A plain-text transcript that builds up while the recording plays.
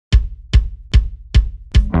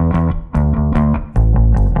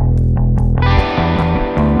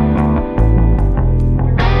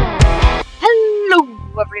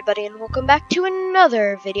everybody, and welcome back to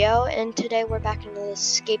another video. And today we're back in the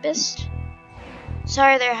Escapist.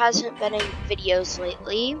 Sorry there hasn't been any videos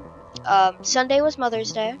lately. Sunday was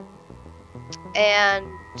Mother's Day, and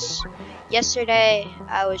yesterday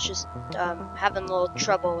I was just having a little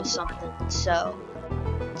trouble with something, so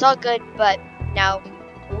it's all good. But now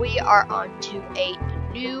we are on to a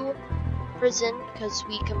new prison because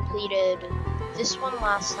we completed this one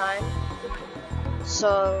last time.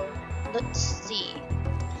 So let's see.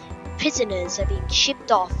 Prisoners are being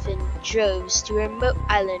shipped off in droves to a remote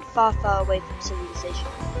island far, far away from civilization.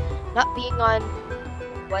 Not being on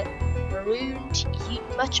marooned,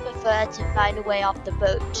 you'd much prefer to find a way off the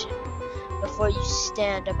boat before you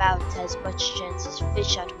stand about as much chance as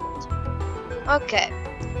fish out of water. Okay,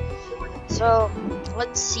 so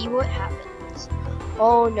let's see what happens.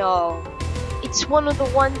 Oh no, it's one of the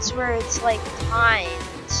ones where it's like timed.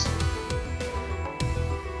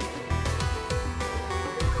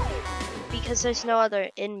 Because there's no other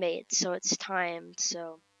inmates, so it's timed.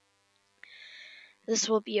 So this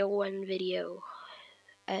will be a one video.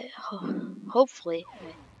 Hopefully,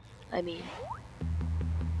 I mean,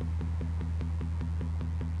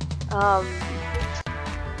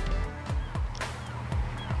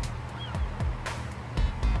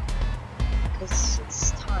 because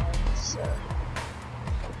it's timed. So.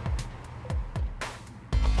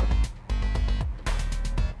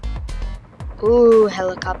 Ooh,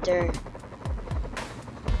 helicopter.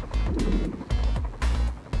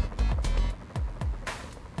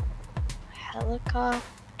 Helicopter.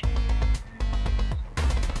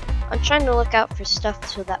 I'm trying to look out for stuff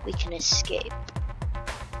so that we can escape.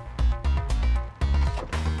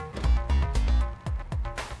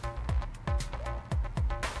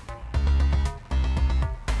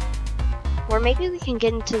 Or maybe we can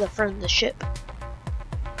get into the front of the ship.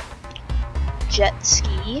 Jet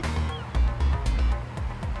ski.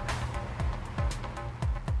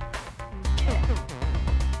 Okay.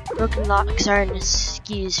 Broken locks are an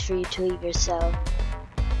excuse for you to leave your cell.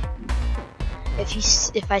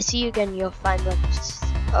 If I see you again, you'll find them.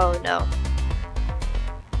 Oh no.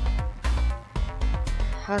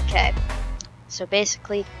 Okay. So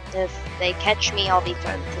basically, if they catch me, I'll be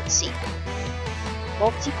thrown into the sea.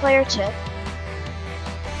 Multiplayer tip.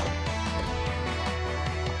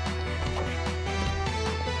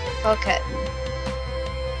 Okay.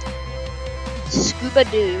 Scuba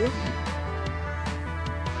doo.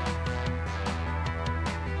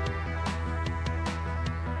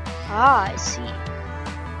 Ah, I see.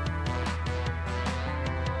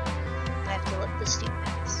 I have to let this dude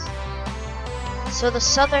pass. So the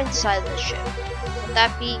southern side of the ship, would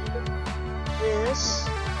that be this?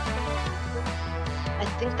 I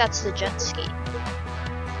think that's the jet ski.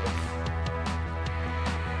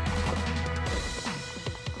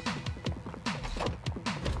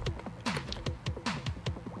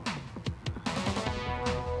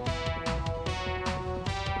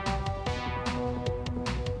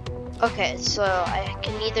 Okay, so I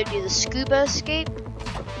can either do the scuba escape,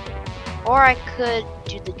 or I could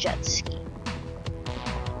do the jet ski.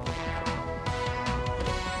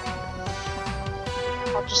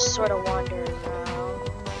 I'll just sort of wander around.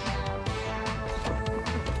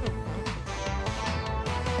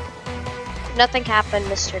 Nothing happened,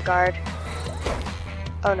 Mr. Guard.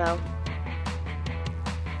 Oh no.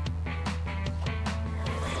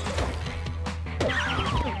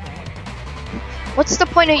 What's the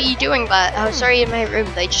point of you doing that? I was sorry in my room.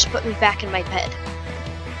 They just put me back in my bed.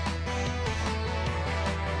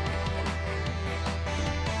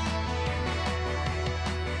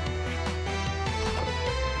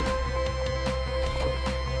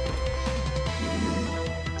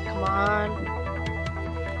 Come on.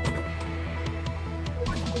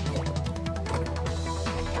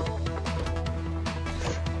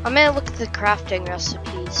 I'm gonna look at the crafting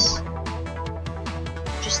recipes.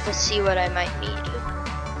 Just to see what I might need.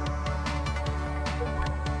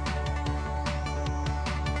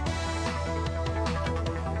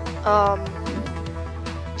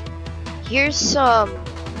 Here's some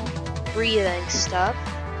breathing stuff.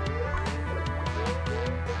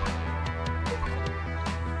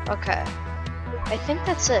 Okay. I think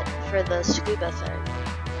that's it for the scuba thing.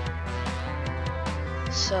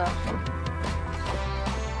 So.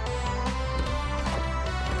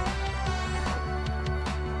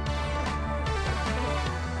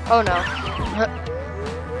 Oh no.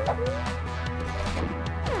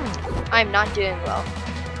 I'm not doing well.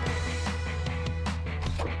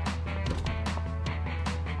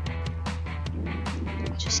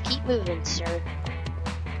 Just keep moving, sir.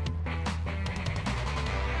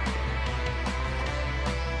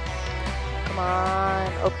 Come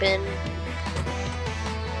on, open.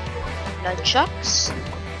 nunchucks.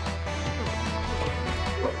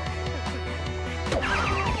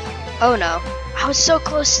 Oh no, I was so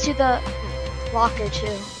close to the locker too.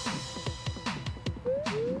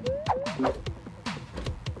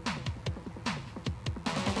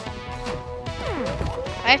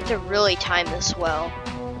 I have to really time this well.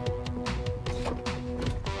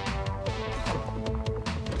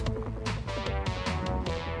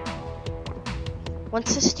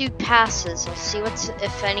 Once this dude passes, I'll see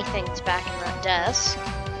if anything's back in that desk.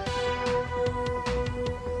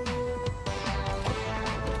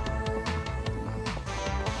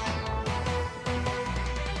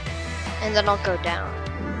 And then I'll go down.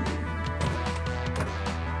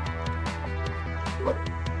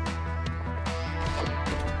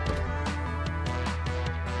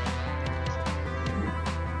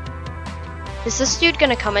 Is this dude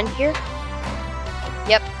gonna come in here?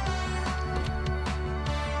 Yep.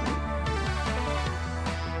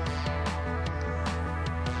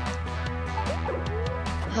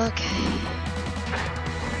 Okay.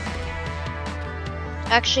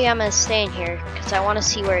 Actually, I'm gonna stay in here because I want to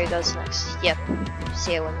see where he goes next. Yep.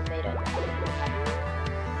 See, I wouldn't have made it.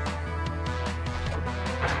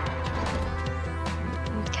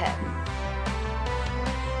 Okay.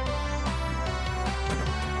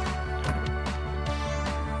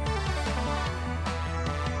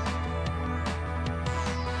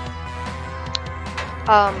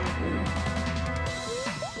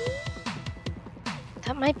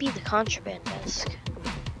 That might be the contraband desk.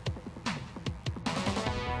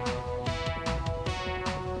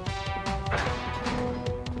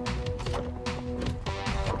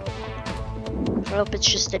 Nope, it's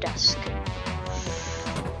just a desk.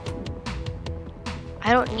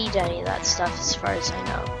 I don't need any of that stuff as far as I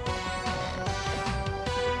know.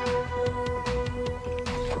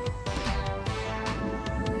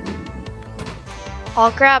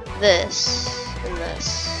 I'll grab this and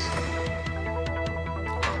this.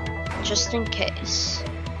 Just in case.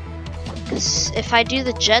 Because if I do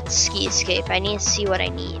the jet ski escape, I need to see what I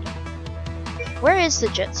need. Where is the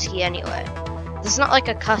jet ski anyway? This is not like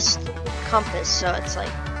a compass, so it's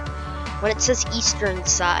like, when it says eastern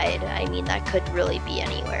side, I mean that could really be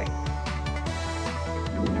anywhere.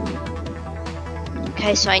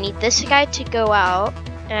 Okay, so I need this guy to go out,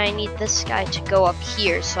 and I need this guy to go up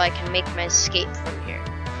here so I can make my escape from here.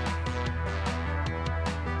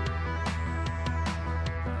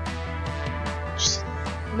 Just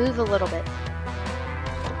move a little bit.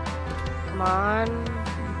 Come on.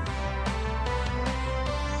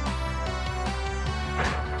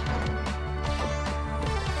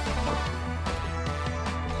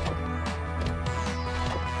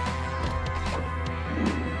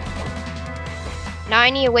 Now I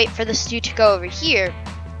need to wait for this dude to go over here,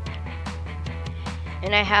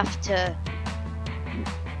 and I have to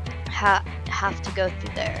go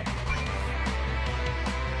through there.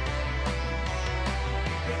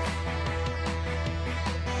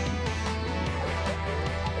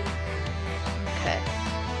 Okay.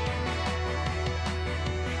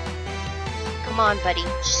 Come on, buddy.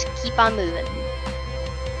 Just keep on moving.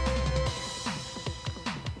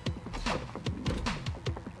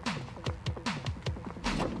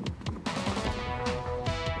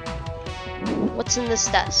 What's in this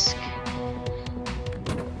desk?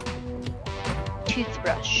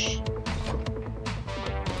 Toothbrush.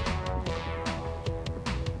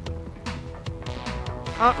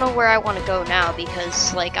 I don't know where I want to go now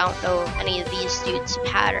because, like, I don't know any of these dudes'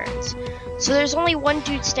 patterns. So there's only one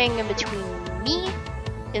dude staying in between me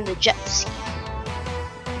and the jet ski.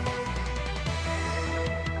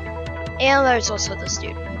 And there's also this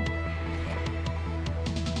dude.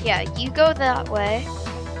 Yeah, you go that way.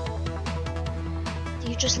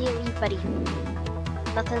 You just need to leave, buddy.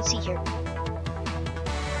 Nothing to see here.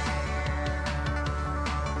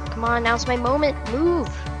 Come on, now's my moment. Move.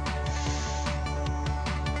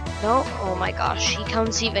 No? Oh my gosh, he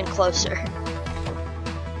comes even closer.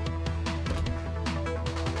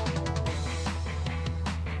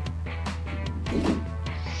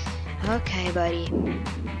 Okay, buddy.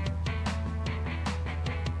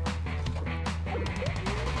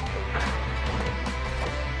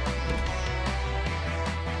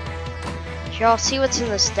 Here, I'll see what's in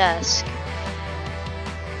this desk.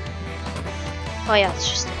 Oh yeah, it's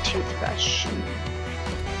just a toothbrush.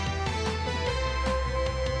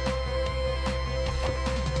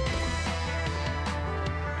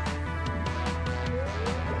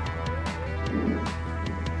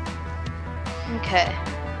 Okay.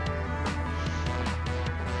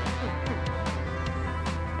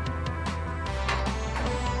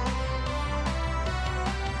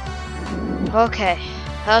 Okay,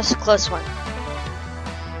 that was a close one.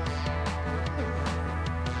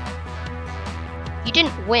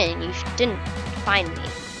 win. You didn't find me.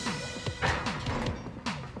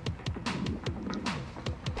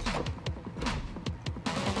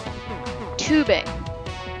 Tubing.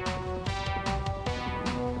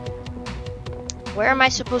 Where am I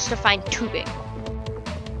supposed to find tubing?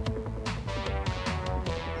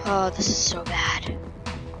 Oh, this is so bad.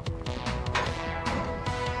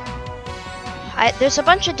 There's a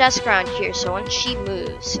bunch of desks around here, so once she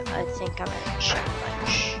moves, I think I'm gonna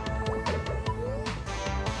challenge.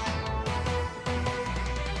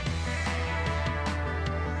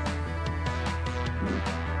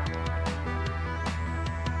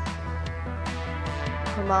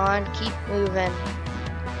 Come on, keep moving.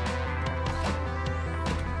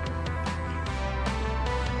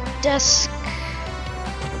 Desk.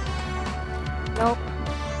 Nope.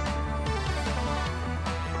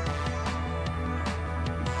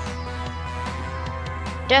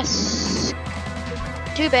 Desk.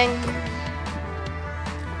 Tubing.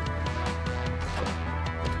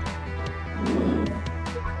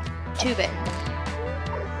 Tubing.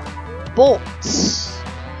 Bolts.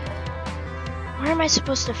 Where am I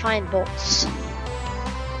supposed to find bolts?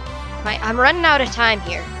 I'm running out of time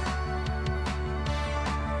here.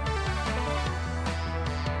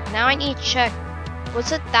 Now I need to check.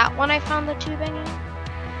 Was it that one I found the tubing in?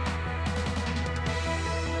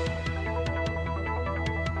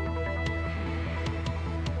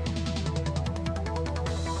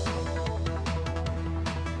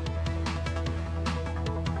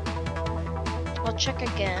 I'll check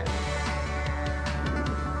again.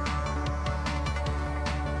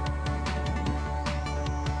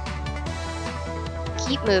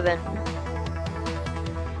 Keep moving.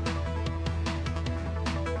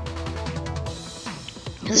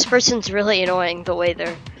 This person's really annoying the way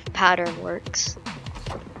their pattern works.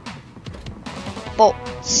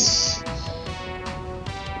 Bolts.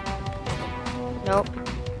 Nope.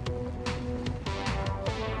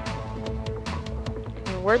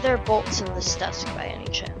 Were there bolts in this desk by any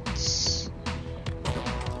chance?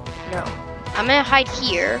 No. I'm gonna hide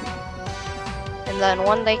here. And then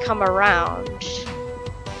when they come around,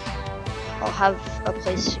 I'll have a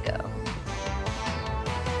place to go.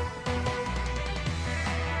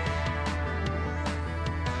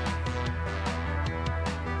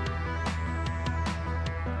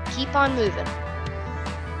 Keep on moving.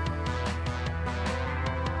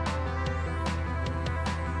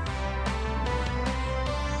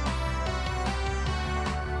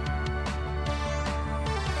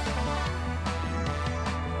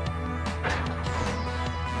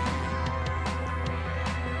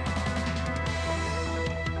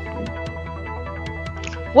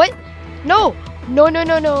 What? No! No, no,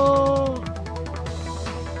 no, no!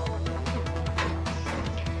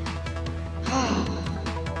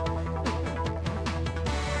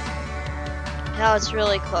 That was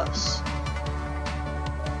really close.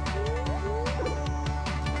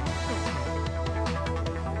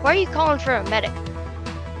 Why are you calling for a medic?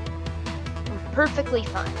 I'm perfectly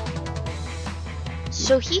fine.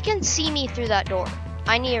 So he can see me through that door.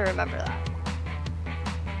 I need to remember that.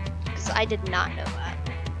 Because I did not know that.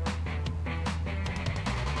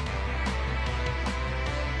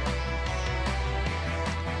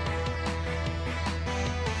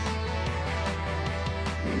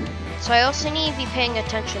 So I also need to be paying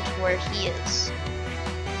attention to where he is.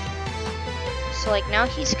 So like now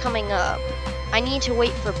he's coming up. I need to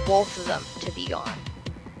wait for both of them to be gone.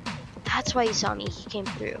 That's why he saw me. He came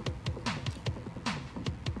through.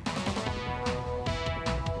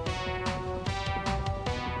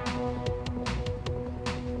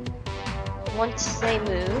 Once they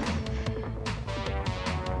move.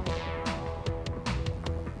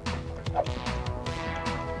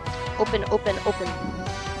 Open, open, open.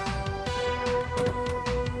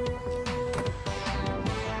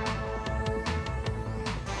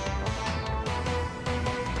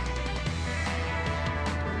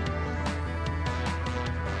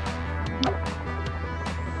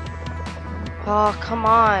 Oh, come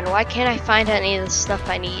on. Why can't I find any of the stuff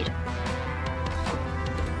I need?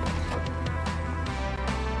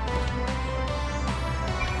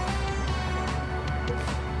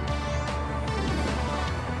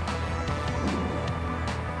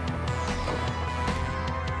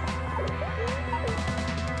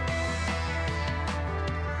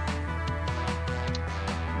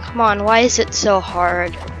 Come on, why is it so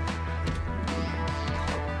hard?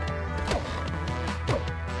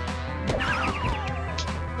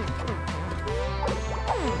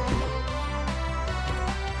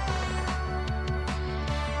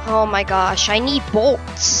 Oh my gosh, I need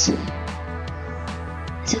bolts.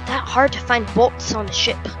 Is it that hard to find bolts on the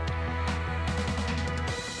ship?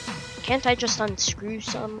 Can't I just unscrew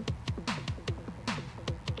some?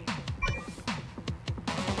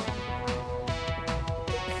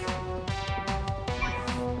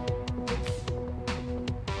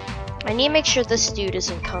 I need to make sure this dude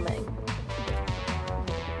isn't coming.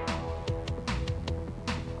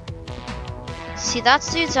 See, that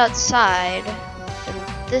dude's outside,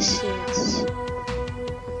 and this dude's...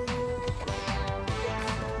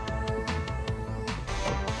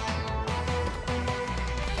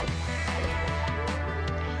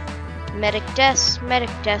 Medic desk,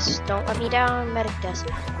 don't let me down, medic desk.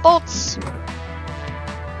 Bolts!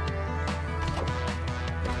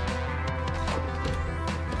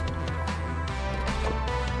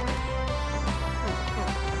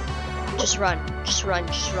 Just run, just run,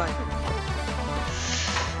 just run.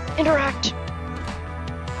 Interact!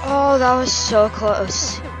 Oh, that was so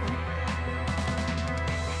close.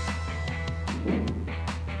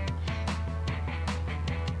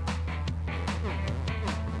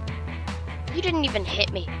 You didn't even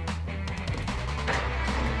hit me.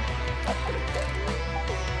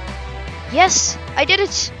 Yes, I did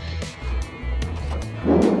it!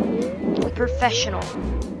 Professional.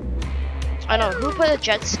 I know, who put a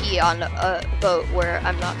jet ski on a boat where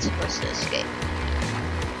I'm not supposed to escape?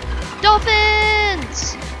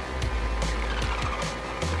 Dolphins!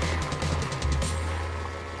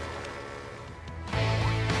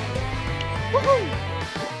 Woohoo!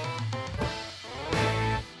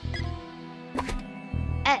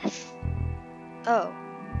 F. Oh.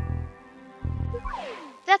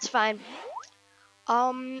 That's fine.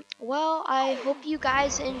 Well, I hope you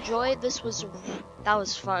guys enjoyed. That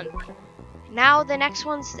was fun. Now the next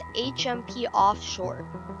one's the HMP Offshore.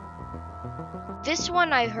 This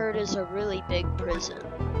one I heard is a really big prison.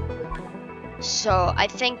 So I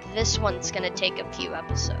think this one's gonna take a few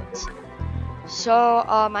episodes. So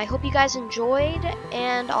I hope you guys enjoyed,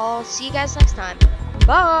 and I'll see you guys next time.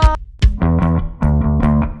 Bye!